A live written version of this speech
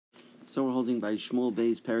So we're holding by Shmuel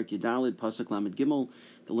Beis Perik Yudalid Pasuk Lamed Gimel.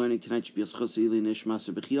 The learning tonight should be a schus Eli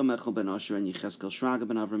Nishmas Bechiel Mechel ben Asher and Yecheskel Shraga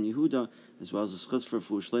ben Avram Yehuda, as well as a schus for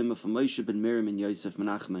Shlema from Moshe ben Miriam and Yosef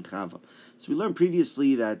Menachem and Chava. So we learned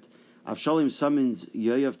previously that Avshalom summons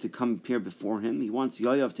Yoav to come appear before him. He wants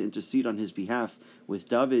Yoav to intercede on his behalf with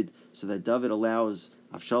David, so that David allows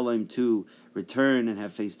Avshalom to return and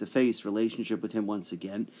have face-to-face relationship with him once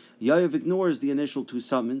again. Yoav ignores the initial two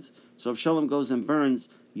summons, so Avshalom goes and burns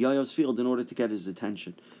Yoav's field in order to get his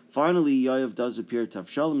attention. Finally, Yoav does appear to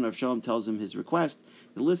Avshalom, and Avshalom tells him his request.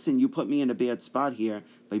 Listen, you put me in a bad spot here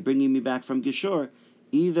by bringing me back from Geshur.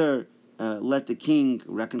 Either let the king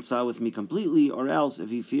reconcile with me completely, or else, if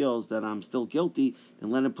he feels that I'm still guilty,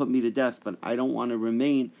 then let him put me to death. But I don't want to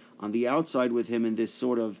remain on the outside with him in this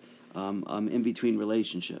sort of in-between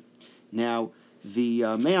relationship. Now, the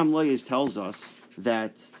Me'am Loyes tells us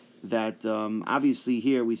that obviously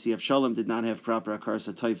here we see Avshalom did not have proper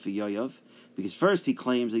Akaras HaTov for Yoav, because first he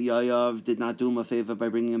claims that Yoav did not do him a favor by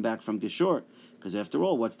bringing him back from Geshur, because after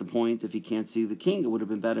all, what's the point if he can't see the king? It would have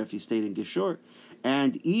been better if he stayed in Geshur.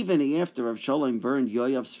 And even after Avshalom burned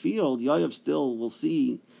Yoav's field, Yoav still, we'll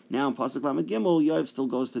see now in Pasuk Lamed Gimel, Yoav still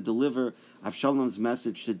goes to deliver Avshalom's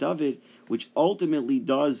message to David, which ultimately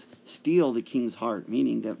does steal the king's heart,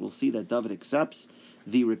 meaning that we'll see that David accepts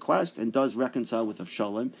the request and does reconcile with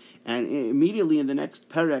Avshalom. And immediately in the next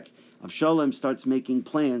perek, Avshalom starts making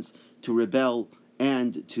plans to rebel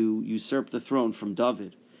and to usurp the throne from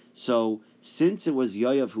David. So, since it was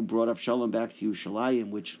Yoav who brought Avshalom back to Yerushalayim,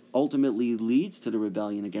 which ultimately leads to the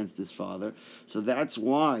rebellion against his father, so that's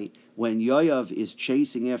why when Yoav is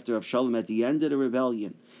chasing after Avshalom at the end of the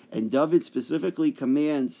rebellion, and David specifically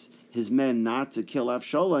commands his men not to kill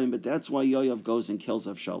Avshalom, but that's why Yoav goes and kills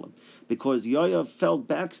Avshalom. Because Yoav felt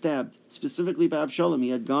backstabbed, specifically by Avshalom. He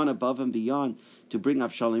had gone above and beyond to bring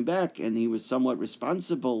Avshalom back, and he was somewhat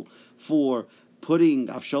responsible for putting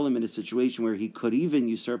Avshalom in a situation where he could even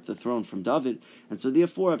usurp the throne from David. And so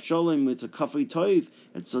therefore Avshalom with a kafei toiv,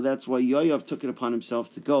 and so that's why Yoav took it upon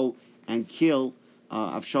himself to go and kill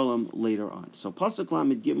Avshalom later on. So Pasuk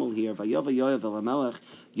Lamed Gimel here, Vayava Yoav el HaMelech,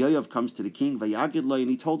 Yoav comes to the king, Vayagid lo, and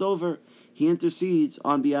he told over, he intercedes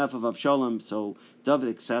on behalf of Avshalom. So David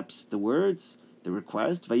accepts the words, the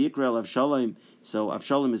request, Vayikra el Avshalom, so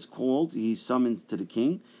Avshalom is called, he's summoned to the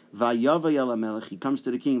king, Vayava el HaMelech, he comes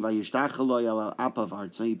to the king, Vayishtach lo el apav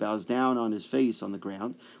artza, he bows down on his face on the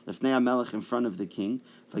ground, Lefnei HaMelech, in front of the king,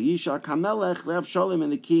 Vayishak HaMelech le Avshalom,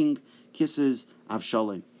 and the king kisses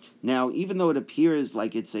Avshalom. Now, even though it appears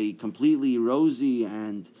like it's a completely rosy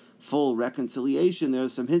and full reconciliation, there are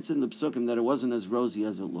some hints in the Psukim that it wasn't as rosy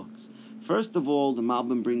as it looks. First of all, the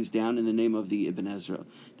Malbim brings down in the name of the Ibn Ezra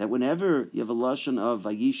that whenever you have a lashon of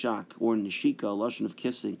Vayishak or Nishika, a lashon of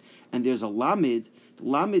kissing, and there's a Lamed, the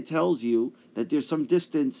Lamed tells you that there's some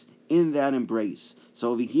distance in that embrace.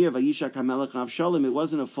 So over here, Vayishak HaMelech Avshalom, it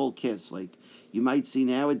wasn't a full kiss. Like you might see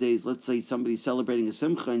nowadays, let's say somebody's celebrating a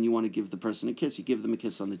simcha and you want to give the person a kiss, you give them a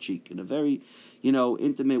kiss on the cheek in a very,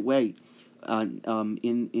 intimate way.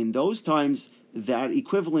 In those times, that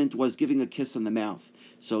equivalent was giving a kiss on the mouth.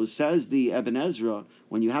 So says the Ibn Ezra,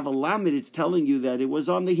 when you have a lamed, it's telling you that it was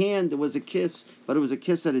on the hand, it was a kiss, but it was a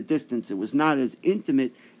kiss at a distance. It was not as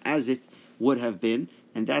intimate as it would have been,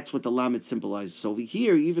 and that's what the lamed symbolizes. So over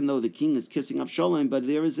here, even though the king is kissing Avshalom, but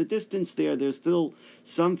there is a distance there, there's still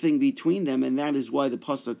something between them, and that is why the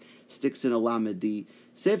pasuk sticks in a lamed. The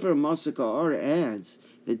Sefer Masakar adds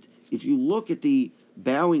that if you look at the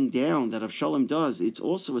bowing down that Avshalom does, it's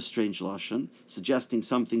also a strange lashon, suggesting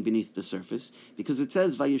something beneath the surface, because it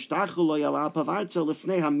says Vayishtachu lo yal apav artza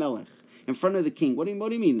lefnei HaMelech, in front of the king. What do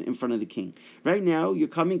you mean in front of the king? Right now, you're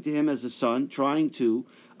coming to him as a son, trying to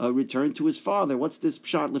return to his father. What's this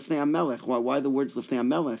pshat lefnei HaMelech? Why the words lefnei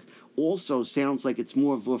HaMelech? Also sounds like it's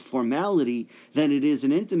more of a formality than it is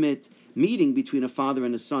an intimate meeting between a father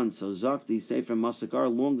and a son. So Zakti, Sefer Masakar,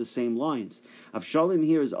 along the same lines. Avshalom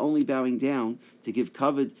here is only bowing down to give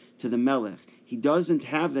kavod to the Melech. He doesn't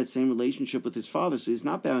have that same relationship with his father, so he's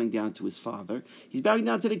not bowing down to his father. He's bowing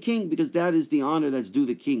down to the king because that is the honor that's due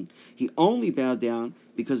the king. He only bowed down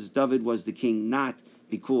because David was the king, not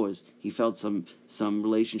because he felt some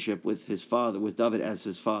relationship with his father, with David as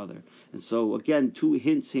his father. And so, again, two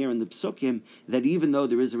hints here in the Psukim that even though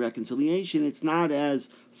there is a reconciliation, it's not as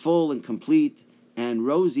full and complete and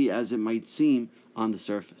rosy as it might seem on the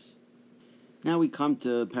surface. Now we come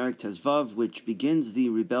to Parak Tezvav, which begins the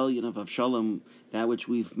rebellion of Avshalom, that which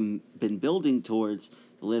we've been building towards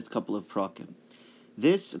the last couple of prakim.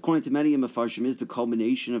 This, according to many Mefarshim, is the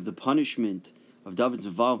culmination of the punishment of David's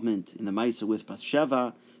involvement in the Maisa with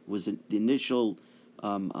Bathsheba. It was the initial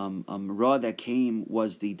raw that came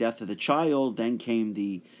was the death of the child, then came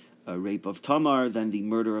the rape of Tamar, then the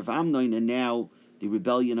murder of Amnon, and now the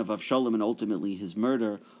rebellion of Avshalom and ultimately his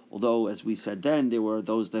murder. Although, as we said then, there were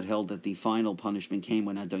those that held that the final punishment came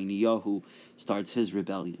when Adoniyahu starts his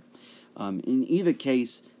rebellion. In either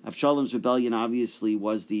case, Avshalom's rebellion obviously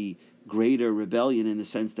was the greater rebellion in the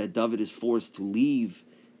sense that David is forced to leave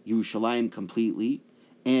Yerushalayim completely,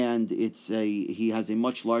 and he has a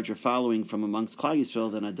much larger following from amongst Klal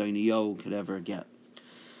Yisrael than Adoniyahu could ever get.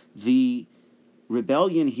 The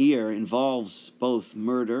rebellion here involves both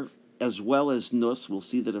murder as well as nus. We'll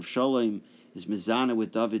see that Avshalom is mizana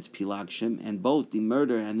with David's pilagshim, and both the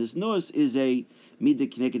murder and this nus is a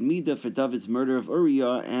midah kineged midah for David's murder of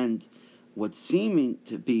Uriah and what's seeming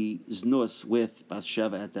to be znus with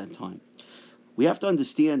Bathsheba at that time. We have to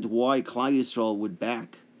understand why Klal Yisrael would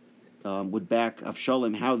back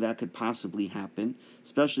Avshalom, how that could possibly happen,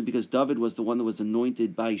 especially because David was the one that was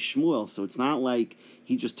anointed by Shmuel, so it's not like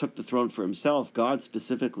he just took the throne for himself. God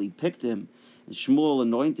specifically picked him, and Shmuel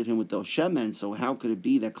anointed him with the shemen, so how could it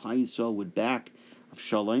be that Klal Yisrael would back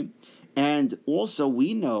Avshalom? And also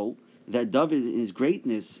we know that David, in his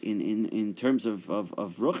greatness in terms of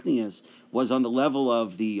Ruchnias, was on the level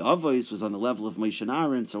of the Avos, was on the level of Moshe and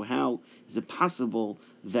Aaron, so how is it possible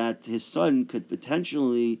that his son could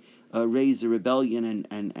potentially raise a rebellion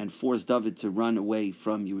and force David to run away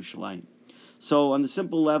from Yerushalayim? So on the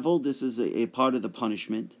simple level, this is a part of the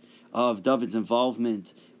punishment of David's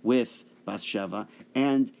involvement with Bathsheba,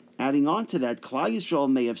 and adding on to that, Klal Yisrael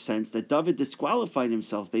may have sensed that David disqualified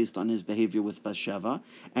himself based on his behavior with Bathsheba,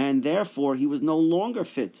 and therefore he was no longer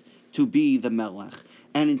fit to be the Melech.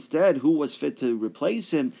 And instead, who was fit to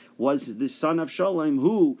replace him was the son of Avshalom,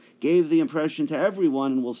 who gave the impression to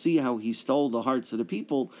everyone, and we'll see how he stole the hearts of the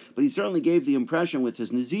people, but he certainly gave the impression with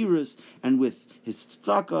his Nazirus and with his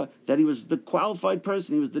tzedakah that he was the qualified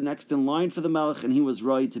person, he was the next in line for the Melech, and he was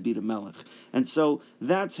right to be the Melech. And so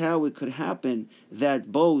that's how it could happen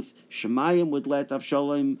that both Shemayim would let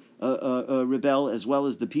Avshalom rebel, as well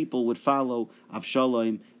as the people would follow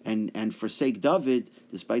Avshalom and forsake David,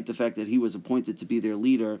 despite the fact that he was appointed to be their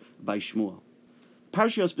leader by Shmuel.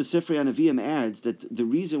 Parshios B'Sifrei HaNeviim adds that the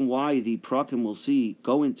reason why the Prakim we'll see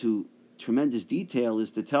go into tremendous detail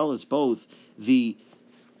is to tell us both the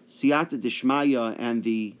Siyata Dishmaya and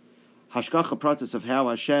the Hashgacha Pratis of how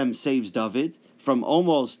Hashem saves David from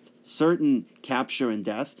almost certain capture and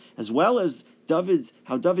death, as well as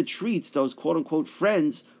how David treats those quote-unquote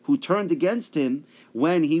friends who turned against him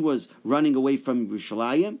when he was running away from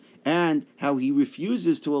Yerushalayim, and how he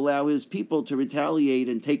refuses to allow his people to retaliate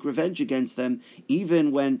and take revenge against them,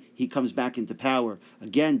 even when he comes back into power.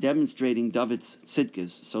 Again, demonstrating David's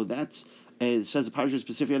tzidkes. So that's, says the Parshios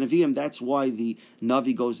B'Sifrei HaNeviim, that's why the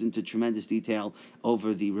Navi goes into tremendous detail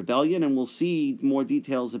over the rebellion, and we'll see more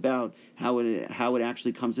details about how it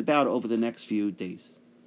actually comes about over the next few days.